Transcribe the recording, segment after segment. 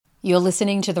You're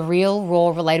listening to the Real,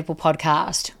 Raw, Relatable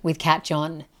podcast with Kat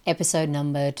John, episode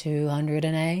number 208.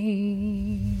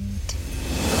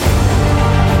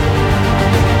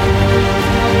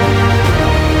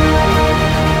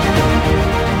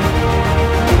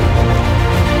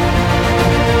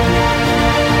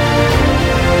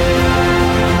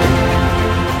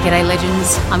 G'day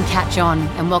legends, I'm Kat John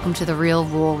and welcome to the Real,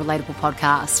 Raw, Relatable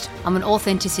podcast. I'm an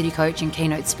authenticity coach and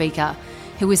keynote speaker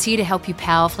who is here to help you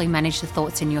powerfully manage the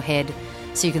thoughts in your head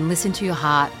so you can listen to your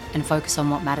heart and focus on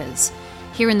what matters.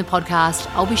 Here in the podcast,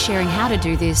 I'll be sharing how to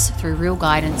do this through real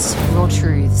guidance, raw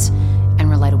truths, and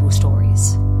relatable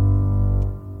stories.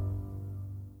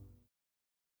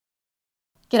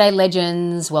 G'day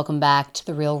legends, welcome back to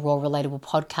the Real, Raw, Relatable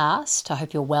podcast. I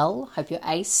hope you're well, hope you're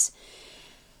ace.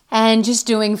 And just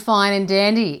doing fine and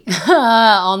dandy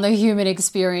on the human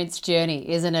experience journey.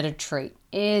 Isn't it a treat?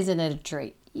 Isn't it a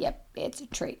treat? Yep, it's a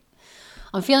treat.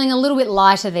 I'm feeling a little bit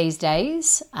lighter these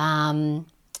days. I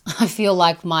feel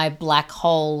like my black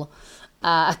hole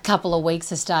a couple of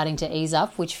weeks are starting to ease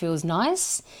up, which feels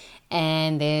nice.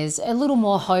 And there's a little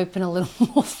more hope and a little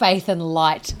more faith and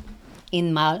light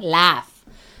in my life,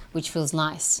 which feels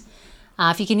nice.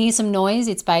 If you can hear some noise,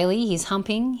 it's Bailey. He's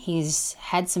humping. He's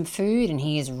had some food and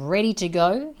he is ready to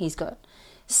go. He's got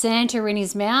Santa in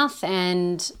his mouth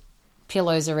and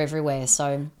pillows are everywhere.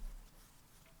 So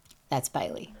that's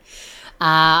Bailey.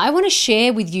 I want to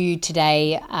share with you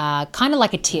today kind of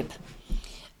like a tip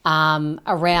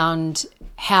around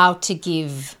how to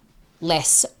give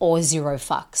less or zero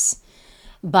fucks.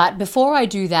 But before I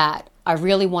do that, I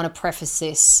really want to preface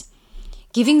this.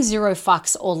 Giving zero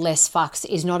fucks or less fucks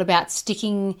is not about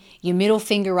sticking your middle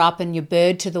finger up and your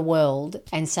bird to the world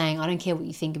and saying, I don't care what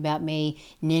you think about me,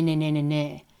 nah, nah, nah, nah,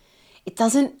 nah. It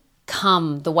doesn't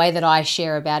come the way that I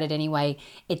share about it anyway.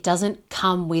 It doesn't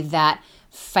come with that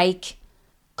fake,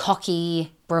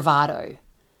 cocky bravado.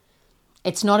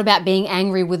 It's not about being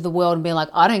angry with the world and being like,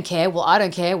 I don't care, well, I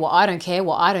don't care, well, I don't care,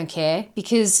 well, I don't care.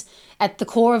 Because at the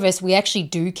core of us, we actually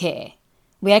do care.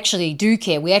 We actually do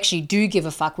care. We actually do give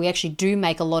a fuck. We actually do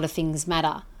make a lot of things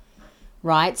matter,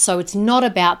 right? So it's not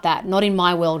about that, not in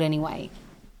my world anyway.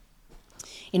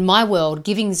 In my world,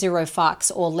 giving zero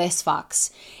fucks or less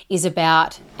fucks is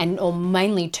about or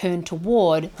mainly turned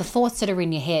toward the thoughts that are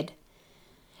in your head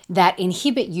that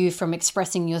inhibit you from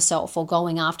expressing yourself or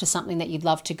going after something that you'd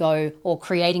love to go or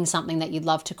creating something that you'd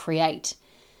love to create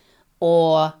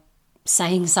or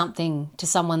saying something to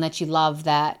someone that you love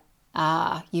that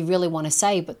you really want to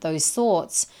say, but those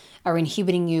thoughts are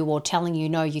inhibiting you or telling you,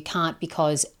 no, you can't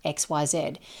because X, Y,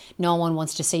 Z. No one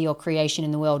wants to see your creation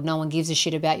in the world. No one gives a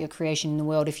shit about your creation in the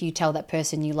world. If you tell that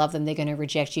person you love them, they're going to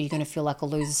reject you. You're going to feel like a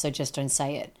loser, so just don't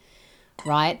say it,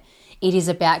 right? It is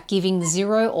about giving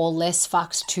zero or less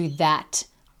fucks to that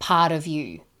part of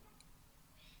you.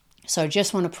 So I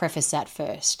just want to preface that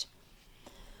first.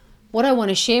 What I want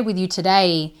to share with you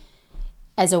today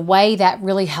as a way that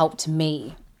really helped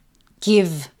me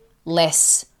give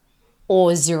less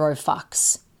or zero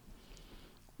fucks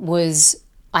was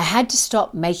I had to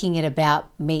stop making it about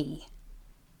me.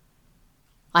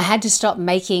 I had to stop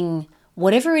making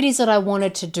whatever it is that I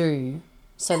wanted to do.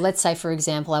 So let's say, for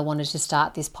example, I wanted to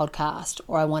start this podcast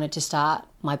or I wanted to start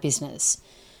my business.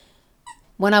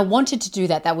 When I wanted to do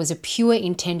that, that was a pure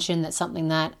intention. That's something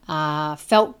that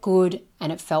felt good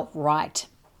and it felt right.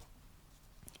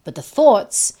 But the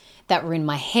thoughts that were in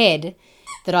my head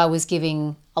that I was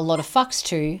giving a lot of fucks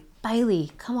to, Bailey,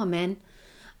 come on, man,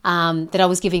 that I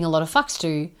was giving a lot of fucks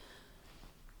to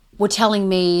were telling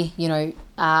me, you don't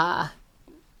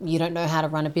know how to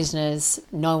run a business.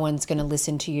 No one's going to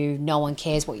listen to you. No one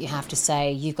cares what you have to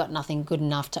say. You've got nothing good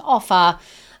enough to offer.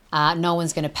 No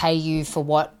one's going to pay you for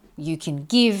what you can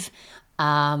give.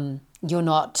 You're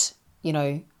not,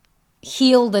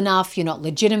 healed enough. You're not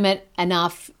legitimate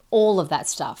enough. All of that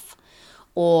stuff.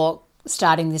 Or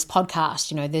starting this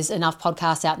podcast, there's enough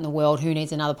podcasts out in the world. Who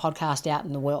needs another podcast out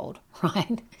in the world,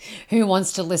 right? Who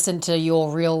wants to listen to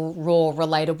your real, raw,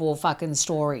 relatable fucking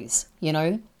stories,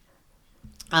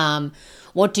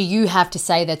 What do you have to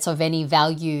say that's of any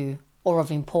value or of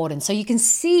importance? So you can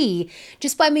see,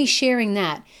 just by me sharing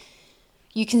that,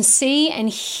 you can see and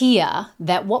hear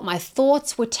that what my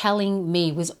thoughts were telling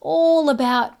me was all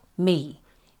about me.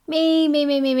 Me, me,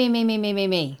 me, me, me, me, me, me, me,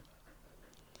 me.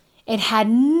 It had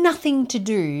nothing to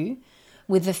do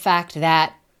with the fact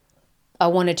that I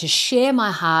wanted to share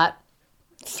my heart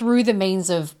through the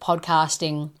means of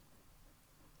podcasting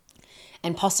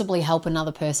and possibly help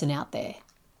another person out there.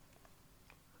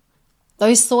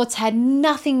 Those thoughts had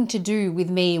nothing to do with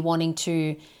me wanting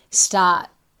to start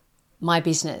my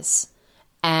business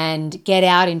and get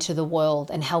out into the world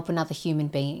and help another human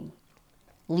being.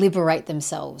 liberate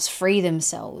themselves, free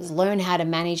themselves, learn how to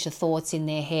manage the thoughts in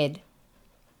their head.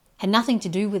 Had nothing to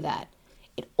do with that.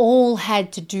 It all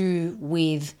had to do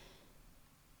with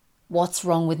what's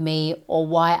wrong with me or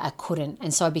why I couldn't.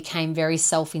 And so I became very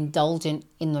self-indulgent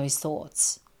in those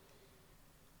thoughts.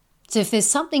 So if there's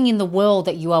something in the world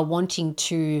that you are wanting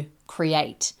to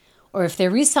create, or if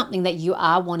there is something that you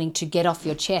are wanting to get off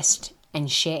your chest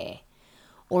and share,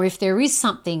 or if there is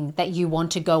something that you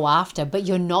want to go after, but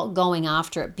you're not going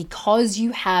after it because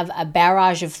you have a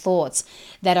barrage of thoughts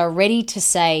that are ready to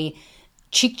say,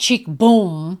 chick, chick,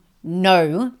 boom,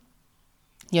 no,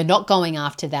 you're not going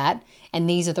after that. And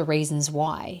these are the reasons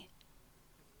why.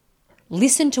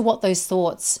 Listen to what those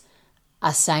thoughts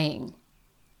are saying.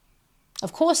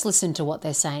 Of course, listen to what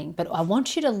they're saying, but I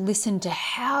want you to listen to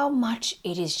how much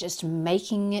it is just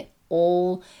making it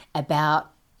all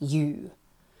about you,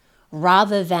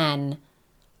 rather than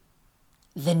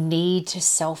the need to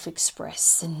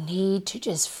self-express, the need to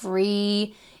just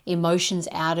free emotions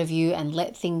out of you and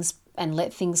let things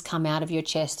come out of your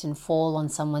chest and fall on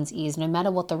someone's ears, no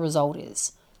matter what the result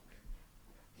is.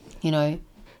 You know,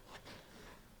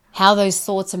 how those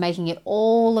thoughts are making it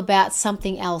all about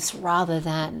something else rather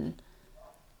than,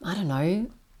 I don't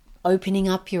know, opening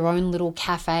up your own little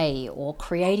cafe or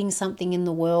creating something in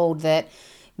the world that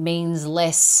means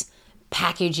less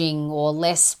packaging or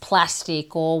less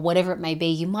plastic or whatever it may be.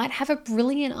 You might have a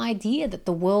brilliant idea that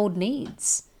the world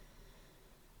needs,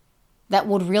 that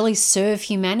would really serve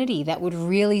humanity, that would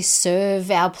really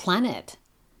serve our planet.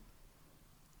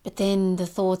 But then the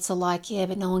thoughts are like, yeah,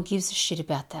 but no one gives a shit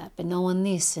about that. But no one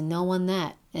this and no one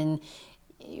that. And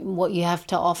what you have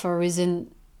to offer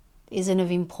isn't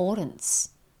of importance,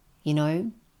 you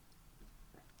know?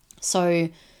 So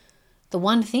the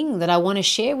one thing that I want to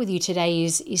share with you today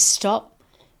is stop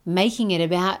making it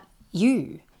about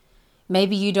you.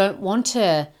 Maybe you don't want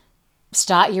to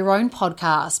start your own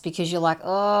podcast because you're like,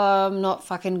 oh, I'm not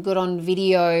fucking good on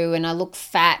video and I look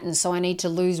fat and so I need to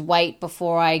lose weight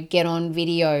before I get on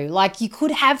video. Like, you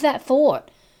could have that thought,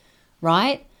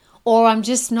 right? Or I'm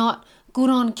just not good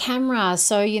on camera,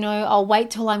 so, you know, I'll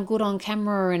wait till I'm good on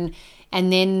camera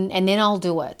and then I'll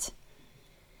do it.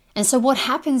 And so what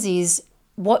happens is,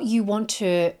 what you want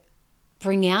to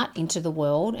bring out into the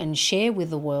world and share with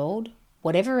the world,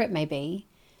 whatever it may be,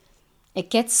 it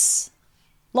gets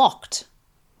locked.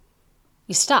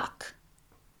 You're stuck.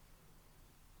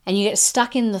 And you get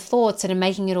stuck in the thoughts that are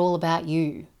making it all about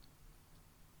you.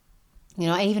 You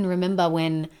know, I even remember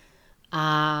when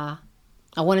I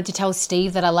wanted to tell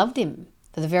Steve that I loved him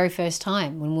for the very first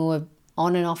time when we were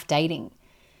on and off dating.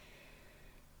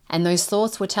 And those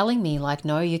thoughts were telling me, like,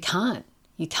 no, you can't.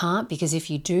 You can't, because if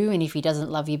you do and if he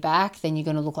doesn't love you back, then you're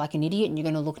going to look like an idiot and you're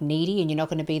going to look needy and you're not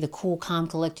going to be the cool, calm,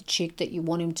 collected chick that you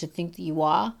want him to think that you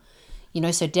are. You know,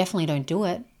 so definitely don't do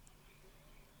it.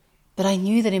 But I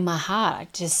knew that in my heart, I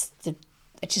just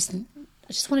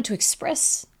wanted to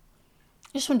express.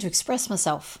 I just wanted to express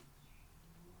myself.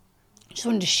 I just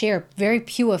wanted to share a very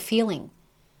pure feeling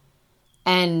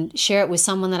and share it with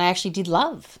someone that I actually did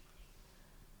love.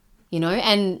 You know,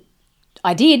 and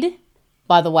I did,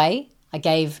 by the way. I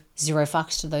gave zero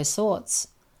fucks to those thoughts.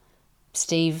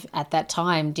 Steve at that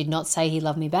time did not say he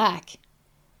loved me back.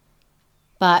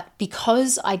 But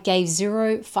because I gave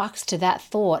zero fucks to that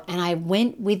thought and I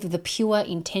went with the pure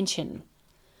intention,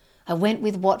 I went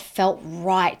with what felt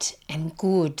right and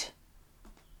good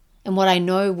and what I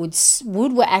know would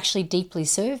actually deeply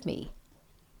serve me.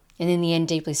 And in the end,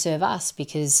 deeply serve us,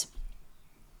 because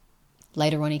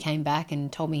later on he came back and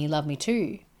told me he loved me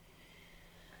too.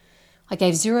 I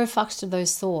gave zero fucks to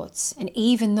those thoughts. And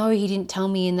even though he didn't tell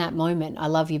me in that moment, I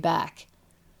love you back,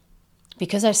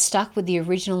 because I stuck with the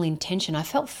original intention, I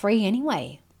felt free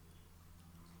anyway.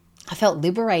 I felt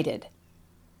liberated.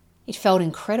 It felt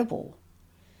incredible.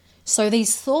 So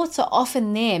these thoughts are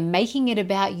often there making it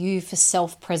about you for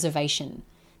self-preservation.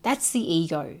 That's the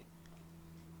ego.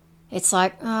 It's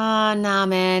like, nah,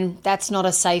 man, that's not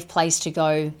a safe place to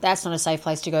go. That's not a safe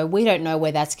place to go. We don't know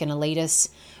where that's going to lead us.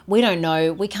 We don't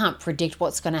know. We can't predict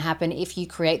what's going to happen if you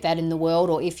create that in the world,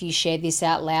 or if you share this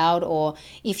out loud, or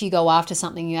if you go after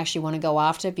something you actually want to go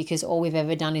after, because all we've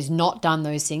ever done is not done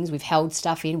those things. We've held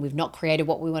stuff in. We've not created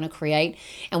what we want to create,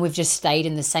 and we've just stayed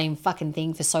in the same fucking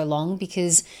thing for so long,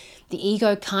 because the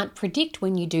ego can't predict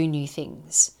when you do new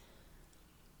things,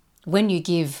 when you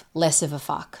give less of a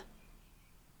fuck,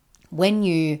 when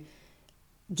you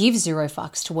give zero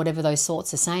fucks to whatever those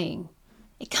thoughts are saying.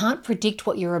 It can't predict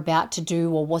what you're about to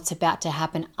do or what's about to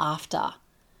happen after.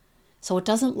 So it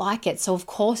doesn't like it. So of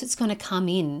course it's going to come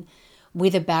in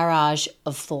with a barrage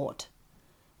of thought,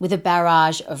 with a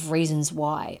barrage of reasons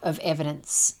why, of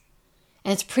evidence.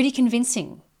 And it's pretty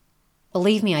convincing.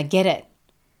 Believe me, I get it.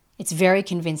 It's very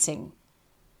convincing.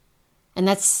 And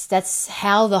that's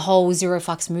how the whole Zero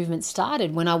Fucks movement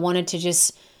started, when I wanted to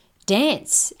just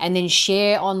dance and then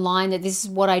share online that this is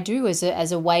what I do as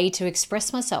a way to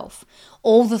express myself.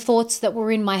 All the thoughts that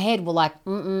were in my head were like,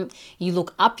 you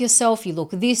look up yourself, you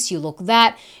look this, you look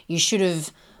that, you should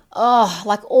have,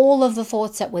 like all of the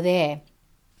thoughts that were there.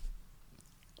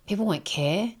 People won't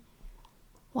care.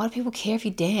 Why do people care if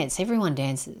you dance? Everyone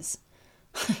dances.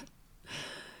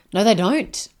 No, they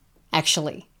don't,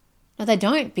 actually. No, they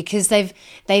don't, because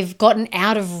they've gotten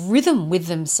out of rhythm with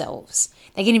themselves.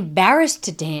 They get embarrassed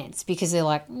to dance because they're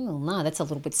like, oh, no, that's a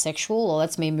little bit sexual, or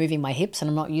that's me moving my hips and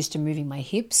I'm not used to moving my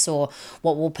hips, or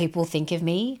what will people think of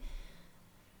me?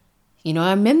 You know,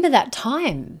 I remember that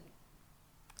time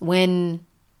when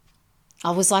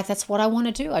I was like, that's what I want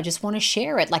to do. I just want to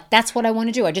share it. Like, that's what I want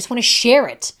to do. I just want to share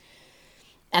it.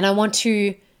 And I want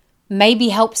to maybe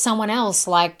help someone else,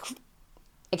 like,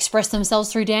 express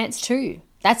themselves through dance too.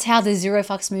 That's how the Zero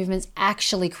Fucks movement's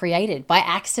actually created, by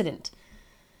accident.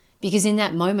 Because in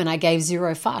that moment, I gave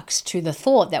zero fucks to the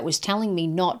thought that was telling me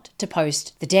not to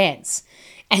post the dance.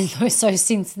 And so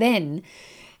since then,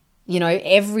 you know,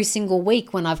 every single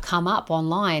week when I've come up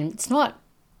online, it's not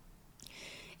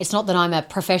that I'm a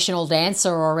professional dancer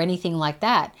or anything like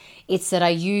that. It's that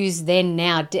I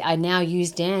now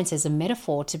use dance as a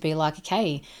metaphor to be like,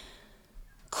 okay,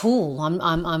 cool,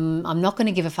 I'm not going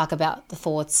to give a fuck about the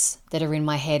thoughts that are in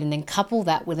my head, and then couple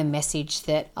that with a message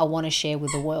that I want to share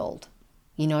with the world,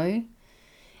 you know?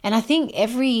 And I think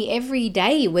every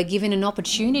day we're given an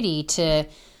opportunity to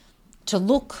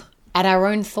look at our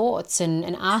own thoughts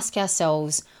and ask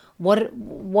ourselves,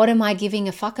 what am I giving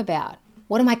a fuck about?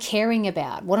 What am I caring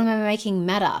about? What am I making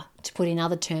matter, to put in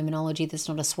other terminology that's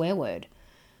not a swear word?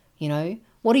 You know,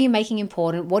 what are you making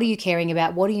important? What are you caring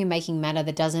about? What are you making matter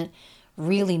that doesn't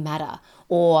really matter?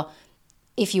 Or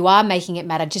if you are making it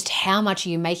matter, just how much are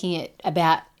you making it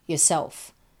about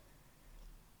yourself?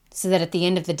 So that at the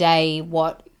end of the day,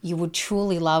 what you would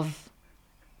truly love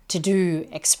to do,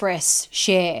 express,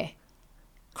 share,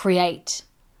 create,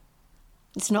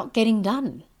 it's not getting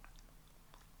done.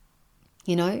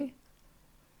 You know?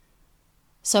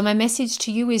 So my message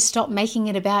to you is, stop making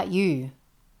it about you.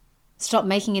 Stop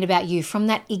making it about you from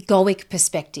that egoic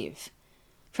perspective.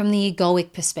 From the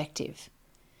egoic perspective.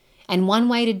 And one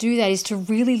way to do that is to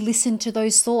really listen to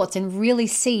those thoughts and really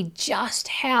see just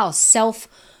how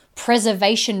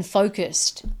self-preservation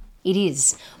focused it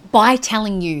is, by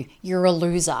telling you you're a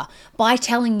loser, by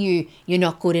telling you you're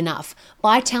not good enough,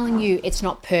 by telling you it's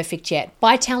not perfect yet,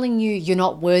 by telling you you're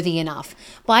not worthy enough,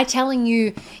 by telling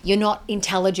you you're not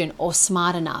intelligent or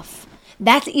smart enough.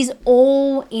 That is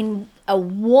all in a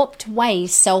warped way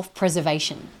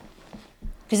self-preservation.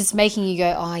 Because it's making you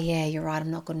go, oh yeah, you're right, I'm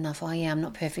not good enough. Oh yeah, I'm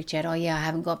not perfect yet. Oh yeah, I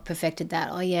haven't got perfected that.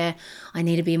 Oh yeah, I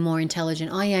need to be more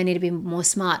intelligent. Oh yeah, I need to be more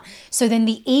smart. So then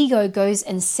the ego goes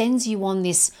and sends you on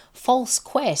this false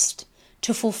quest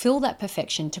to fulfill that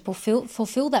perfection, to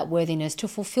fulfill that worthiness, to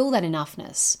fulfill that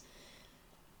enoughness.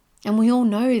 And we all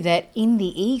know that in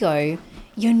the ego,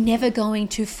 you're never going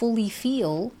to fully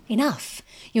feel enough.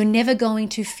 You're never going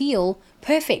to feel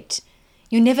perfect.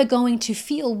 You're never going to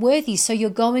feel worthy. So you're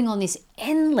going on this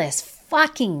endless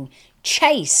fucking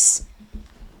chase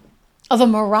of a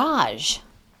mirage.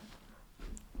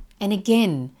 And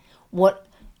again, what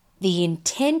the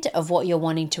intent of what you're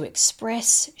wanting to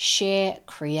express, share,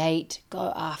 create,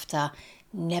 go after,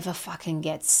 never fucking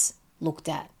gets looked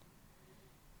at.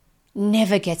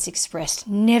 Never gets expressed,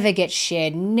 never gets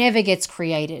shared, never gets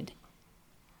created.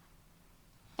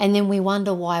 And then we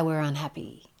wonder why we're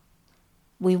unhappy.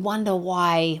 We wonder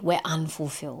why we're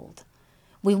unfulfilled.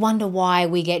 We wonder why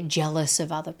we get jealous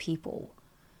of other people.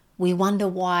 We wonder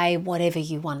why, whatever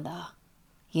you wonder,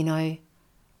 you know.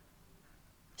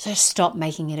 So stop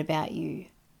making it about you.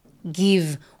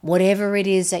 Give whatever it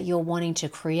is that you're wanting to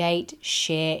create,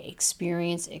 share,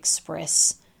 experience,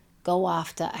 express, go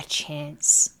after a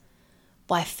chance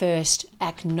by first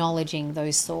acknowledging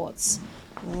those thoughts.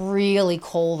 Really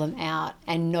call them out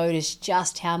and notice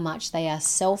just how much they are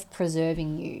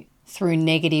self-preserving you through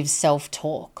negative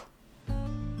self-talk.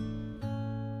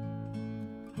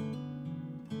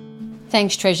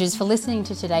 Thanks, treasures, for listening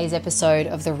to today's episode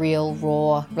of the Real,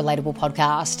 Raw, Relatable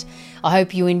podcast. I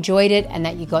hope you enjoyed it and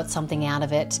that you got something out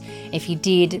of it. If you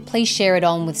did, please share it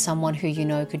on with someone who you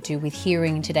know could do with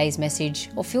hearing today's message,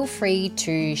 or feel free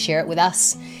to share it with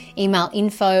us. Email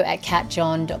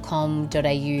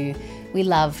info@katjohn.com.au. We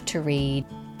love to read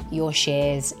your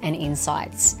shares and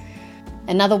insights.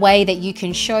 Another way that you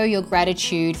can show your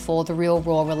gratitude for the Real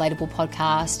Raw Relatable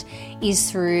podcast is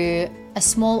through a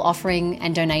small offering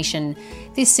and donation.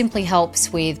 This simply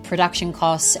helps with production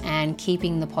costs and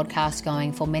keeping the podcast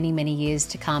going for many, many years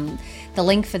to come. The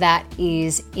link for that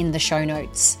is in the show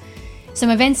notes. Some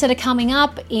events that are coming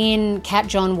up in Cat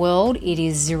John World. It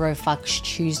is Zero Fucks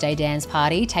Tuesday Dance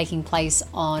Party taking place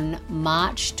on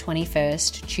March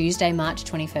 21st, Tuesday, March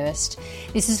 21st.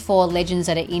 This is for legends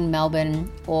that are in Melbourne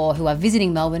or who are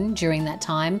visiting Melbourne during that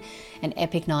time. An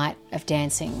epic night of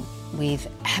dancing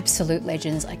with absolute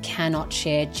legends. I cannot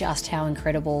share just how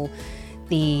incredible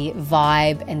the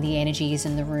vibe and the energy is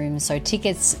in the room. So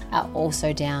tickets are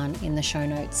also down in the show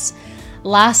notes.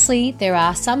 Lastly, there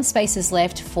are some spaces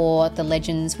left for the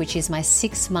Legends, which is my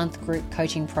 6-month group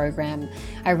coaching program.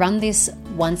 I run this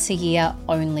once a year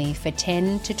only for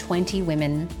 10 to 20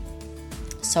 women.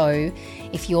 So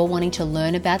if you're wanting to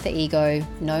learn about the ego,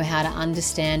 know how to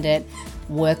understand it,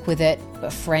 work with it,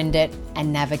 befriend it,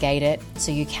 and navigate it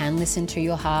so you can listen to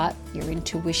your heart, your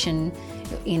intuition,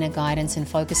 your inner guidance, and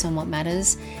focus on what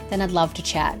matters, then I'd love to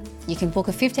chat. You can book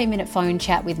a 15-minute phone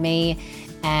chat with me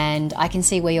and I can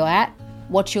see where you're at,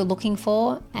 what you're looking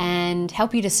for, and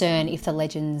help you discern if the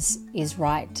Legends is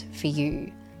right for you.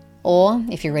 Or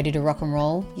if you're ready to rock and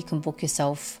roll, you can book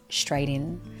yourself straight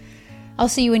in. I'll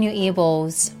see you in your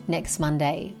earballs next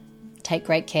Monday. Take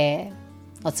great care.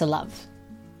 Lots of love.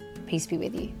 Peace be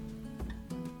with you.